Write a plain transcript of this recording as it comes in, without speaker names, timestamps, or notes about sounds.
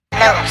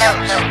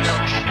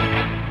Luce.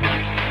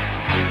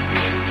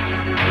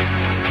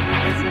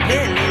 You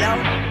been, Lilo?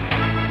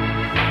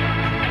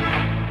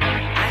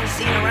 I ain't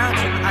seen around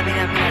you. I mean,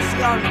 I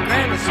see you on the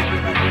gram and shit,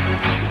 but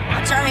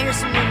I'm trying to hear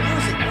some new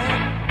music,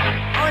 man.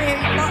 I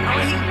wanna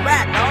hear you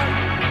rap, dog.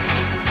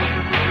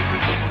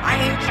 I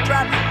ain't heard you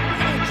drop it.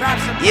 You need to drop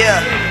something.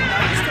 Yeah.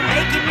 You still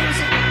making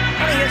music? I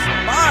wanna hear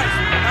some bars,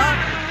 dog.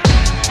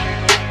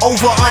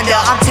 Over, under,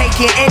 I'm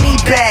taking any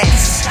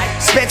bets.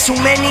 Spent too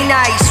many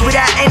nights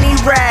without any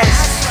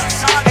rest.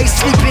 Ain't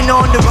sleeping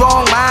on the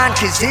wrong mind,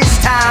 cause this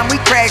time we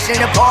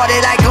crashing the party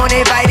like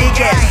uninvited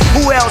guests.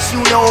 Who else you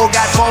know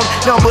got phone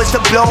numbers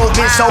to blow?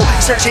 Been so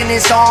searching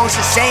in songs,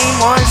 the same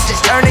ones,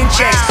 just turning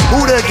checks.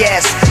 Who the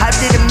guess? I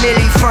did a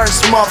milli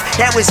first month,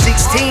 that was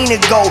 16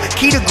 ago.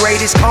 Key the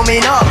greatest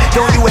coming up.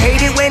 Don't you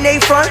hate it when they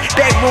front?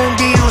 Backroom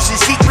deals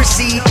and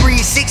secrecy.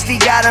 360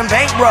 got them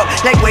bankrupt,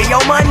 like where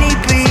your money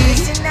be?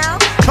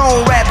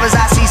 Clone rappers,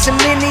 I see some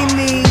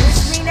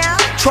mini-me's.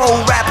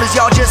 Troll rappers,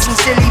 y'all just some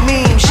silly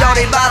memes.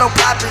 Shorty bottle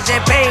poppers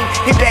and pain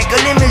in back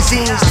of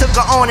limousines. Took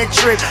her on a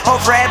trip,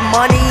 off rap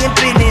money and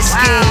business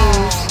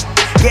schemes.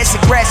 Guess the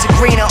grass is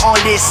greener on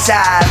this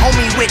side.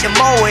 Homie with the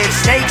mower, if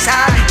snakes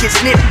high, get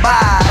snipped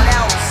by.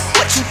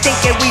 What you think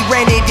that we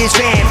rented this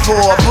van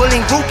for?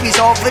 Pulling groupies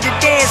off of the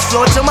dance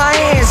floor till my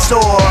hands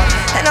sore.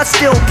 And I'm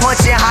still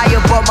punching high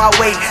above my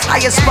weight.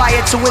 I aspire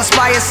to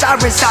inspire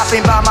sirens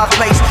stopping by my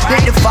place.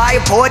 Lit the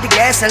fire, poured the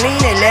gasoline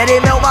and let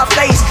it melt my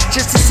face,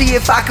 just to see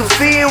if I could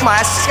feel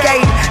my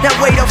escape. Now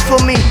wait up for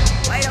me.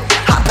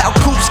 Hop out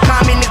coops,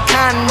 climb in the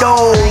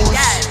condos.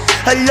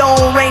 A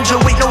lone ranger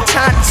with no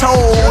time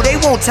told. They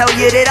won't tell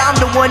you that I'm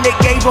the one that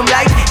gave them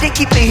life. They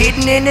keep it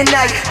hidden in the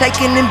night like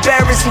an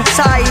embarrassing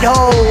tide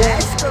hole.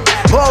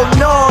 Oh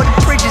no, the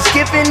bridge is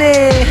giving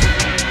in.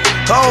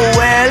 Oh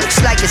well, looks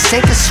like a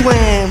sink or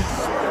swim.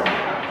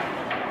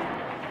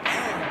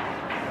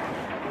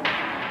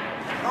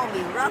 Gonna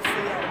be rough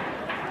for you.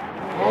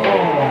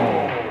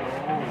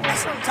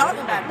 That's what I'm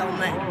talking about, though,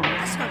 man.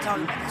 That's what I'm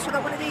talking about. That's what I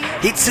wanted to hear.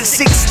 It took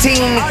 16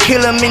 to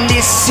kill him in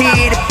this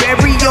city. To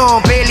bury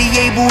on, barely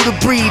able to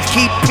breathe.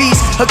 Keep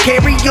peace or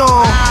carry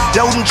on.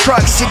 Loading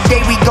trucks,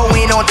 today we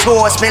going on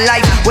tour. Spend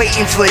life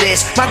waiting for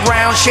this. My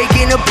ground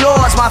shaking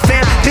applause. My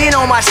fam been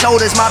on my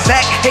shoulders. My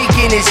back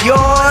aching is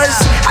yours.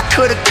 I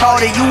could've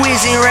called it, you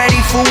isn't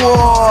ready for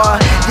war.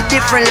 The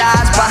different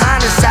lives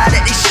behind the side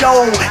that they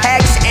show.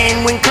 Acts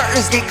end when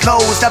curtains get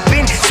closed. I've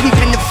been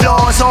sweeping the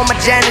floors on my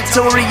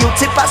janitorial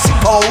tip, I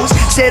suppose.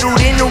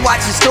 Settled in to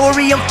watch the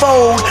story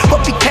unfold.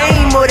 What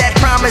became of that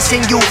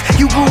promising youth?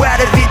 You grew out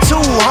of it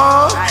too,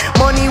 huh?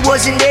 Money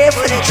wasn't there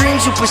for the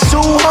dreams you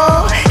pursue,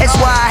 huh? That's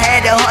why I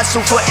had to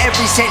hustle for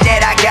every cent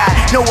that I got.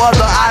 No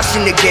other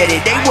option to get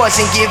it, they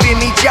wasn't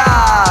giving me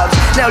jobs.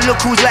 Now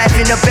look who's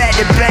laughing up at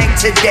the bank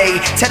today.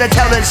 Tell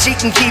her she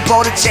can keep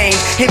all the change.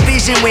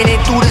 Envision winning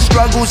through the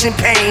struggles and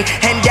pain.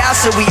 And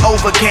doubts that we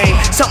overcame.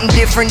 Something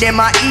different than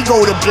my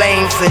ego to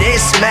blame for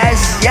this mess,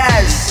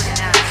 yes.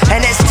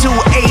 And that's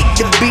 2-8,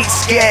 the beat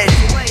scared.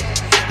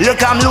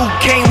 Look, I'm Luke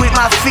Kane with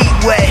my feet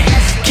wet.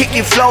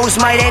 Kicking flows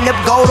might end up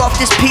gold off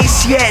this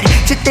piece yet.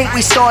 To think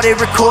we started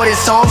recording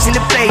songs in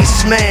the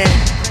basement.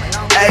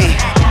 Hey,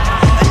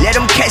 let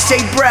them catch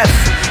their breath.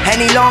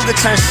 Any longer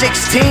turn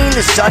 16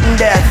 to sudden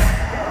death.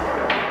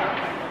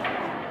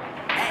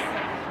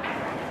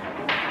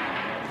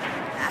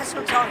 That's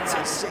what I'm talking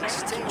about.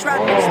 16.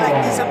 Trap music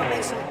like this, I'm gonna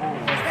make some.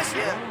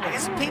 I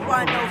got some people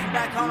I know from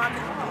back home. I'm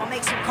gonna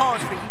make some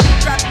calls for you.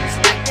 Trap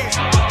music like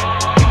this.